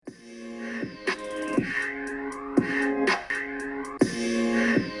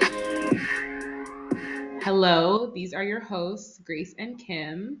Hello, these are your hosts, Grace and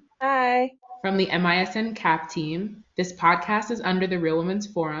Kim Hi. from the MISN CAP team. This podcast is under the Real Women's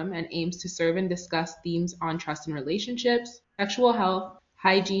Forum and aims to serve and discuss themes on trust and relationships, sexual health,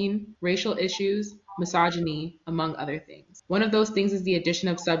 hygiene, racial issues, misogyny, among other things. One of those things is the addition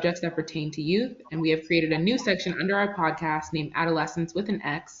of subjects that pertain to youth, and we have created a new section under our podcast named Adolescence with an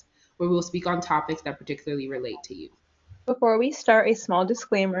X, where we will speak on topics that particularly relate to youth. Before we start, a small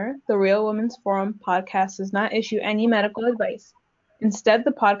disclaimer. The Real Women's Forum podcast does not issue any medical advice. Instead,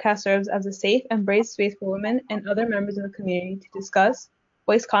 the podcast serves as a safe and brave space for women and other members of the community to discuss,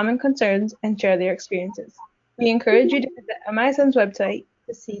 voice common concerns, and share their experiences. We encourage you to visit MISN's website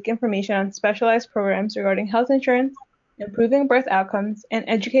to seek information on specialized programs regarding health insurance, improving birth outcomes, and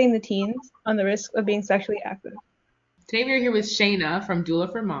educating the teens on the risks of being sexually active. Today we are here with Shayna from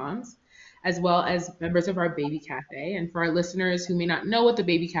Doula for Moms, as well as members of our Baby Cafe. And for our listeners who may not know what the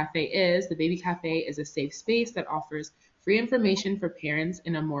Baby Cafe is, the Baby Cafe is a safe space that offers free information for parents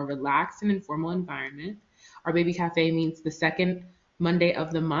in a more relaxed and informal environment. Our Baby Cafe meets the second Monday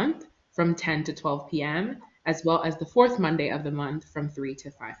of the month from 10 to 12 p.m., as well as the fourth Monday of the month from 3 to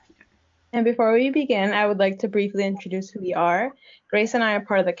 5 p.m. And before we begin, I would like to briefly introduce who we are. Grace and I are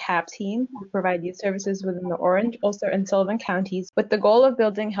part of the CAP team. We provide youth services within the Orange, Ulster, and Sullivan counties with the goal of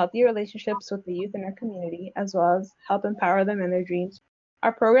building healthy relationships with the youth in our community, as well as help empower them in their dreams.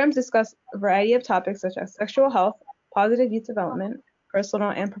 Our programs discuss a variety of topics such as sexual health, positive youth development,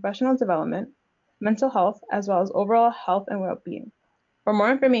 personal and professional development, mental health, as well as overall health and well-being. For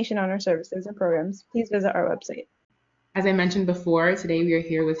more information on our services and programs, please visit our website. As I mentioned before, today we are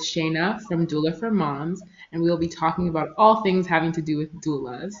here with Shayna from Doula for Moms, and we will be talking about all things having to do with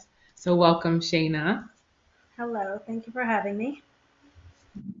doulas. So welcome, Shayna. Hello, thank you for having me.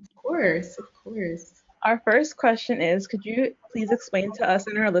 Of course, of course. Our first question is, could you please explain to us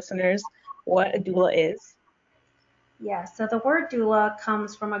and our listeners what a doula is? Yeah, so the word doula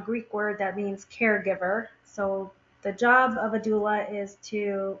comes from a Greek word that means caregiver. So the job of a doula is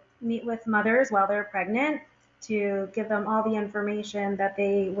to meet with mothers while they're pregnant, to give them all the information that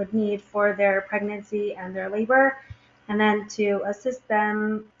they would need for their pregnancy and their labor, and then to assist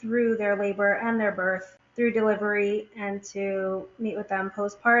them through their labor and their birth, through delivery, and to meet with them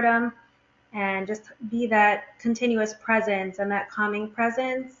postpartum, and just be that continuous presence and that calming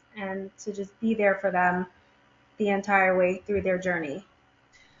presence, and to just be there for them the entire way through their journey.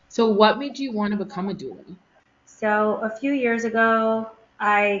 So what made you want to become a doula? So a few years ago,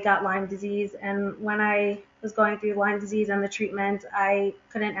 I got Lyme disease, and when I was going through Lyme disease and the treatment, I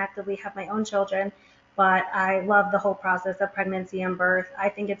couldn't actively have my own children, but I love the whole process of pregnancy and birth. I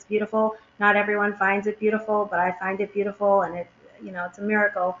think it's beautiful. Not everyone finds it beautiful, but I find it beautiful, and it's a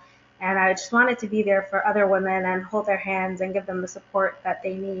miracle. And I just wanted to be there for other women and hold their hands and give them the support that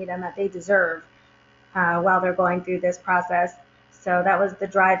they need and that they deserve while they're going through this process. So that was the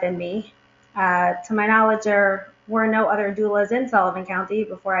drive in me. To my knowledge, there were no other doulas in Sullivan County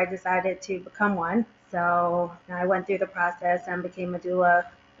before I decided to become one. So I went through the process and became a doula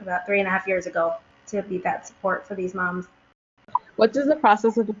about 3.5 years ago to be that support for these moms. What does the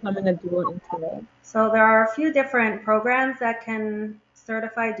process of becoming a doula entail? So there are a few different programs that can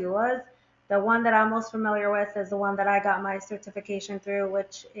certify doulas. The one that I'm most familiar with is the one that I got my certification through,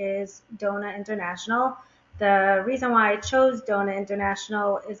 which is DONA International. The reason why I chose DONA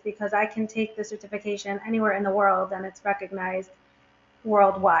International is because I can take the certification anywhere in the world and it's recognized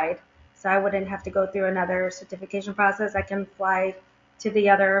worldwide. So I wouldn't have to go through another certification process. I can fly to the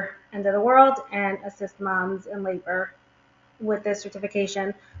other end of the world and assist moms in labor with this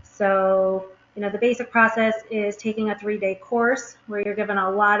certification. So the basic process is taking a 3-day course where you're given a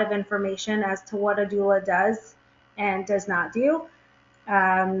lot of information as to what a doula does and does not do.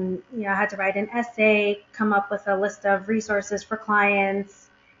 I had to write an essay, come up with a list of resources for clients,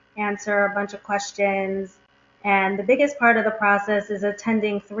 answer a bunch of questions. And the biggest part of the process is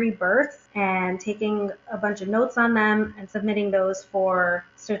attending 3 births and taking a bunch of notes on them and submitting those for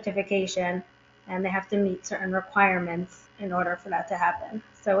certification. And they have to meet certain requirements in order for that to happen.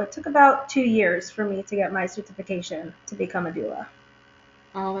 So it took about 2 years for me to get my certification to become a doula.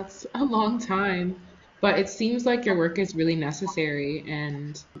 Oh, that's a long time. But it seems like your work is really necessary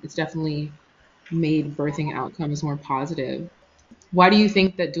and it's definitely made birthing outcomes more positive. Why do you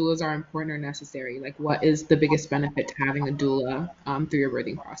think that doulas are important or necessary? Like, what is the biggest benefit to having a doula through your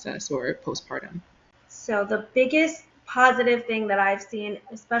birthing process or postpartum? So the biggest positive thing that I've seen,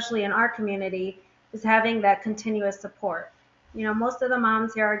 especially in our community, is having that continuous support. Most of the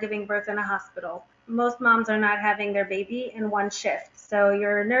moms here are giving birth in a hospital. Most moms are not having their baby in one shift. So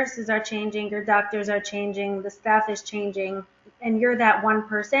your nurses are changing, your doctors are changing, the staff is changing, and you're that one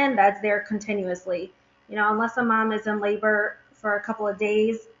person that's there continuously. Unless a mom is in labor for a couple of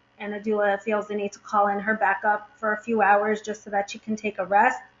days and a doula feels the need to call in her backup for a few hours just so that she can take a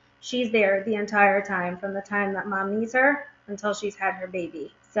rest, she's there the entire time from the time that mom needs her until she's had her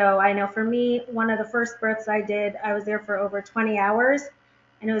baby. So I know for me, one of the first births I did, I was there for over 20 hours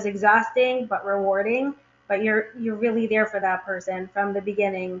and it was exhausting but rewarding. But you're really there for that person from the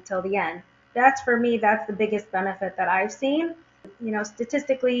beginning till the end. That's for me, that's the biggest benefit that I've seen.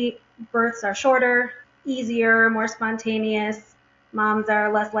 Statistically, births are shorter, easier, more spontaneous. Moms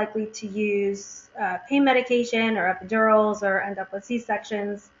are less likely to use pain medication or epidurals or end up with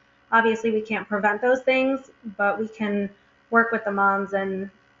C-sections. Obviously, we can't prevent those things, but we can work with the moms and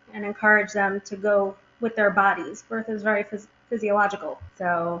encourage them to go with their bodies. Birth is very physiological.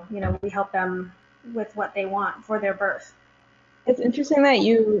 So, we help them with what they want for their birth. It's interesting that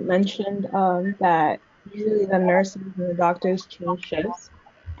you mentioned that usually the nurses and the doctors change shifts.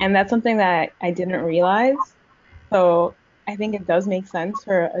 And that's something that I didn't realize. So I think it does make sense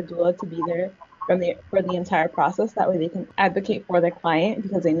for a doula to be there for the entire process. That way they can advocate for their client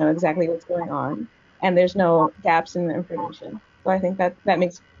because they know exactly what's going on and there's no gaps in the information. So I think that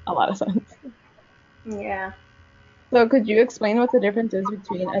makes a lot of sense. Yeah. So could you explain what the difference is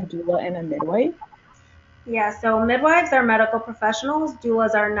between a doula and a midwife? Yeah, so midwives are medical professionals,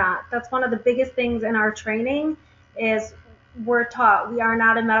 doulas are not. That's one of the biggest things in our training is we're taught we are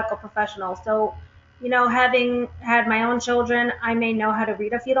not a medical professional. So, having had my own children, I may know how to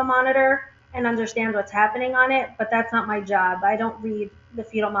read a fetal monitor and understand what's happening on it, but that's not my job. I don't read the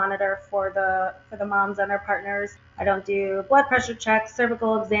fetal monitor for the moms and their partners. I don't do blood pressure checks,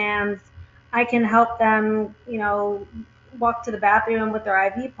 cervical exams. I can help them, walk to the bathroom with their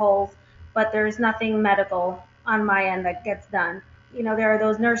IV poles, but there's nothing medical on my end that gets done. There are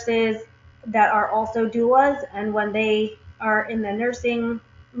those nurses that are also doulas, and when they are in the nursing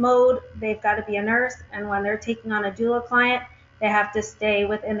mode, they've got to be a nurse, and when they're taking on a doula client, they have to stay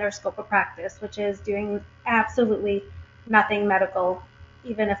within their scope of practice, which is doing absolutely nothing medical,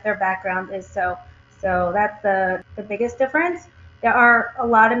 even if their background is so. So that's the biggest difference. There are a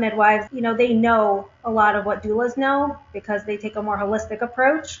lot of midwives, they know a lot of what doulas know because they take a more holistic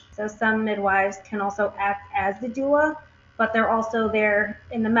approach. So some midwives can also act as the doula, but they're also there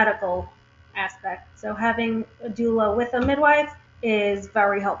in the medical aspect. So having a doula with a midwife is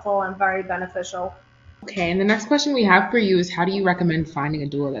very helpful and very beneficial. Okay, and the next question we have for you is how do you recommend finding a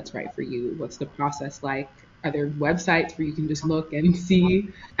doula that's right for you? What's the process like? Are there websites where you can just look and see,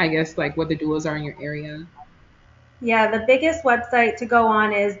 I guess, like what the doulas are in your area? Yeah, the biggest website to go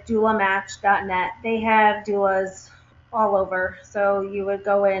on is doulamatch.net. They have doulas all over. So you would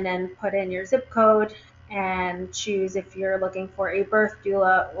go in and put in your zip code and choose if you're looking for a birth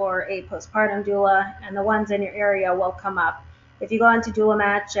doula or a postpartum doula, and the ones in your area will come up. If you go into Doula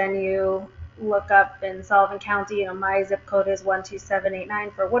Match and you look up in Sullivan County, my zip code is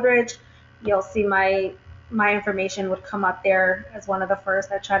 12789 for Woodridge, you'll see my information would come up there as one of the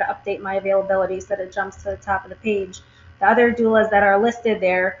first. I try to update my availability so that it jumps to the top of the page. The other doulas that are listed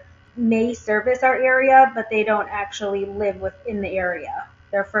there may service our area, but they don't actually live within the area.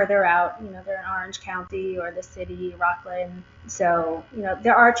 They're further out, they're in Orange County or the city, Rockland. So,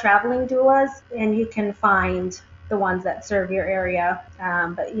 there are traveling doulas and you can find the ones that serve your area.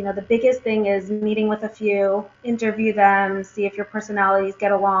 But, the biggest thing is meeting with a few, interview them, see if your personalities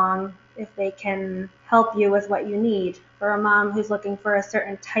get along, if they can help you with what you need. For a mom who's looking for a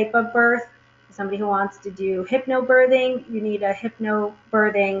certain type of birth, somebody who wants to do hypnobirthing, you need a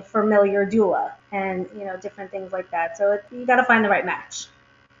hypnobirthing familiar doula and, different things like that. So you got to find the right match.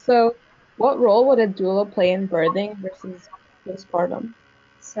 So what role would a doula play in birthing versus postpartum?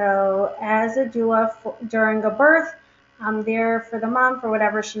 So as a doula during a birth, I'm there for the mom for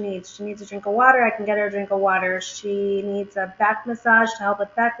whatever she needs. She needs a drink of water, I can get her a drink of water. She needs a back massage to help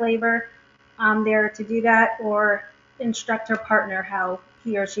with back labor, I'm there to do that, or instruct her partner how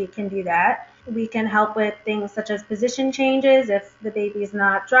he or she can do that. We can help with things such as position changes if the baby's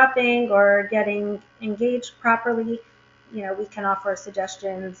not dropping or getting engaged properly. We can offer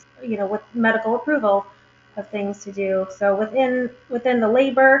suggestions, with medical approval of things to do. So within the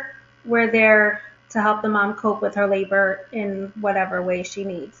labor, we're there to help the mom cope with her labor in whatever way she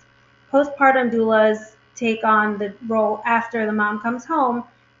needs. Postpartum doulas take on the role after the mom comes home.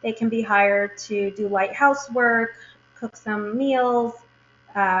 They can be hired to do light housework, cook some meals.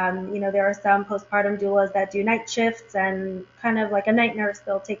 There are some postpartum doulas that do night shifts and kind of like a night nurse.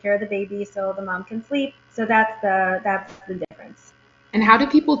 They'll take care of the baby so the mom can sleep. So that's the difference. And how do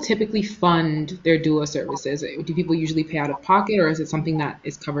people typically fund their doula services? Do people usually pay out of pocket or is it something that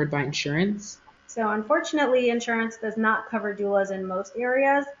is covered by insurance? So unfortunately, insurance does not cover doulas in most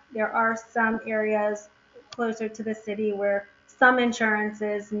areas. There are some areas closer to the city where some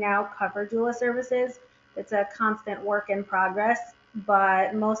insurances now cover doula services. It's a constant work in progress,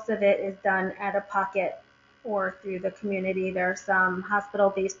 but most of it is done out of pocket or through the community. There are some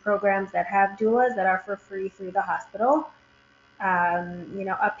hospital-based programs that have doulas that are for free through the hospital.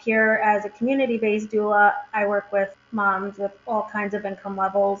 Up here as a community-based doula, I work with moms with all kinds of income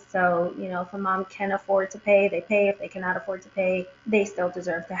levels. So, if a mom can afford to pay, they pay. If they cannot afford to pay, they still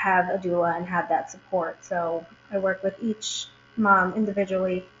deserve to have a doula and have that support. So I work with each mom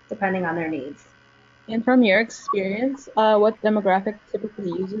individually, depending on their needs. And from your experience, what demographic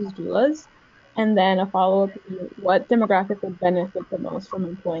typically uses doulas? And then a follow-up would be, what demographic would benefit the most from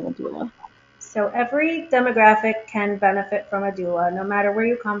employing a doula? So every demographic can benefit from a doula, no matter where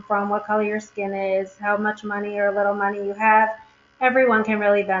you come from, what color your skin is, how much money or little money you have. Everyone can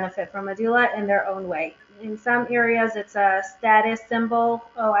really benefit from a doula in their own way. In some areas, it's a status symbol.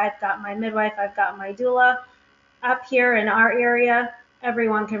 Oh, I've got my midwife, I've got my doula. Up here in our area,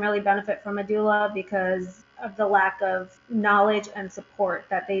 everyone can really benefit from a doula because of the lack of knowledge and support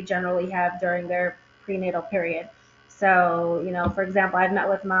that they generally have during their prenatal period. So, for example, I've met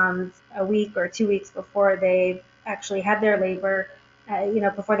with moms a week or 2 weeks before they've actually had their labor,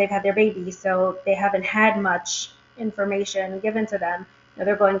 before they've had their baby. So they haven't had much information given to them.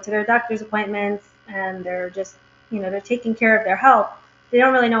 They're going to their doctor's appointments and they're just, they're taking care of their health. They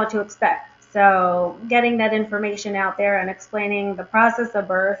don't really know what to expect. So getting that information out there and explaining the process of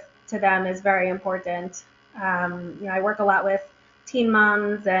birth to them is very important. I work a lot with teen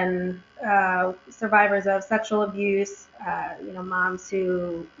moms and survivors of sexual abuse, moms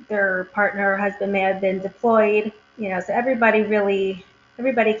who their partner or husband may have been deployed, so everybody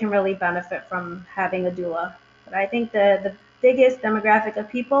can really benefit from having a doula. But I think the biggest demographic of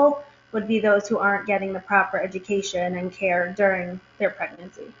people would be those who aren't getting the proper education and care during their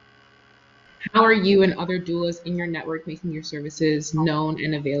pregnancy. How are you and other doulas in your network making your services known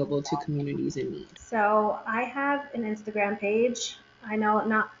and available to communities in need? So I have an Instagram page. I know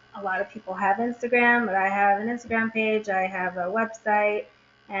not a lot of people have Instagram, but I have an Instagram page. I have a website.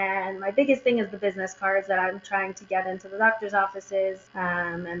 And my biggest thing is the business cards that I'm trying to get into the doctor's offices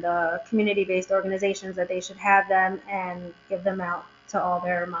and the community-based organizations that they should have them and give them out to all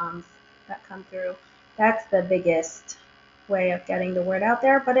their moms that come through. That's the biggest way of getting the word out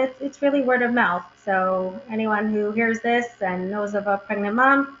there, but it's really word of mouth. So anyone who hears this and knows of a pregnant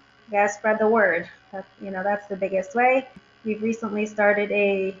mom, you gotta spread the word. That's the biggest way. We've recently started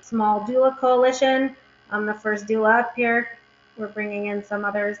a small doula coalition. I'm the first doula up here. We're bringing in some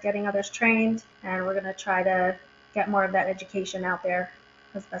others, getting others trained, and we're gonna try to get more of that education out there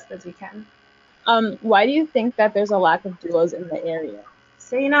as best as we can. Why do you think that there's a lack of doulas in the area?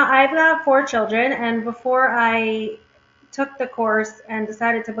 So, I've got 4 children, and before I took the course and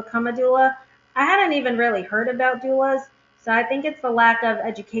decided to become a doula, I hadn't even really heard about doulas. So I think it's the lack of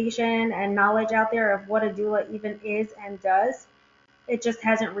education and knowledge out there of what a doula even is and does. It just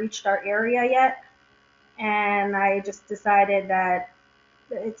hasn't reached our area yet. And I just decided that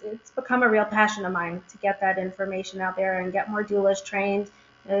it's become a real passion of mine to get that information out there and get more doulas trained.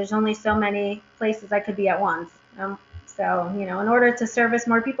 There's only so many places I could be at once. So, in order to service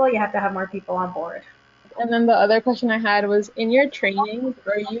more people, you have to have more people on board. And then the other question I had was, in your trainings,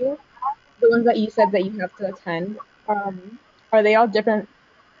 are you the ones that you said that you have to attend? Are they all different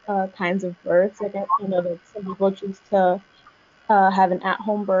kinds of births? Like I know that some people choose to have an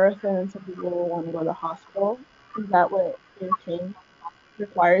at-home birth, and then some people will want to go to the hospital. Is that what your training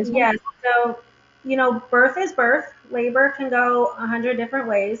requires? Yes. So, birth is birth. Labor can go 100 different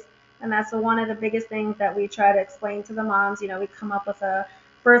ways. And that's one of the biggest things that we try to explain to the moms. We come up with a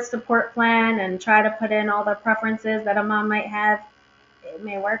birth support plan and try to put in all the preferences that a mom might have. It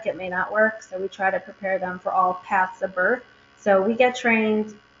may work, it may not work. So we try to prepare them for all paths of birth. So we get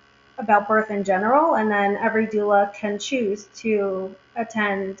trained about birth in general, and then every doula can choose to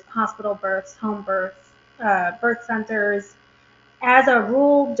attend hospital births, home births, birth centers. As a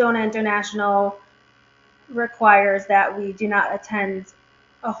rule, Dona International requires that we do not attend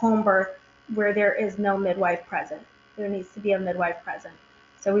a home birth where there is no midwife present. There needs to be a midwife present.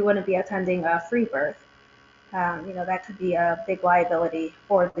 So we wouldn't be attending a free birth. That could be a big liability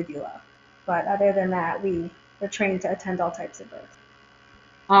for the doula. But other than that, we're trained to attend all types of births.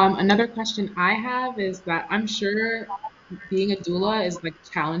 Another question I have is that I'm sure being a doula is like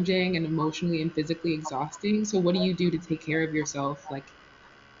challenging and emotionally and physically exhausting. So what do you do to take care of yourself, like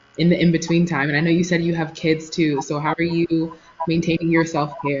in the in-between time? And I know you said you have kids too. So how are you maintaining your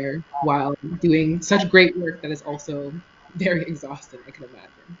self-care while doing such great work that is also very exhausting, I can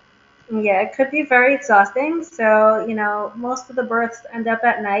imagine? Yeah, it could be very exhausting. So, most of the births end up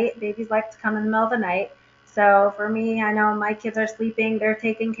at night. Babies like to come in the middle of the night. So for me, I know my kids are sleeping, they're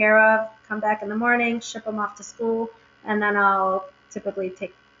taken care of, come back in the morning, ship them off to school, and then I'll typically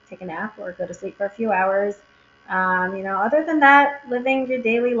take a nap or go to sleep for a few hours. Other than that, living your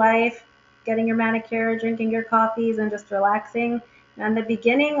daily life, getting your manicure, drinking your coffees, and just relaxing. And in the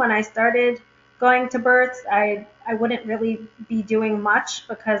beginning, when I started going to births, I wouldn't really be doing much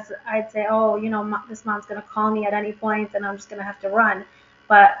because I'd say, oh, this mom's going to call me at any point and I'm just going to have to run.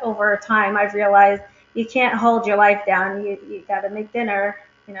 But over time, I've realized you can't hold your life down. You got to make dinner.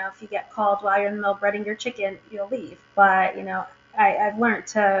 If you get called while you're in the middle of breading your chicken, you'll leave. But, I've learned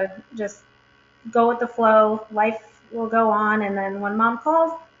to just go with the flow. Life will go on. And then when mom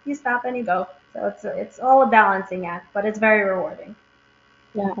calls, you stop and you go. So it's all a balancing act, but it's very rewarding.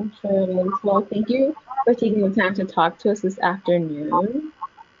 Yeah, I'm sure it is. Well, thank you for taking the time to talk to us this afternoon.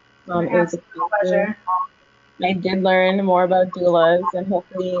 It was a pleasure. I did learn more about doulas, and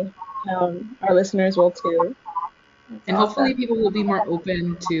hopefully our listeners will too. And hopefully people will be more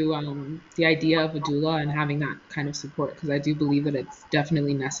open to the idea of a doula and having that kind of support, because I do believe that it's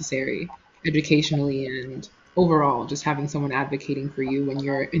definitely necessary educationally and overall. Just having someone advocating for you when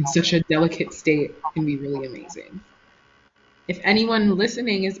you're in such a delicate state can be really amazing. If anyone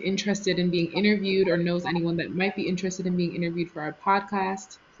listening is interested in being interviewed or knows anyone that might be interested in being interviewed for our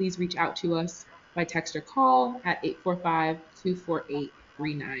podcast, please reach out to us by text or call at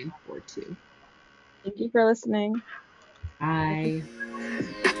 845-248-3942. Thank you for listening. Bye.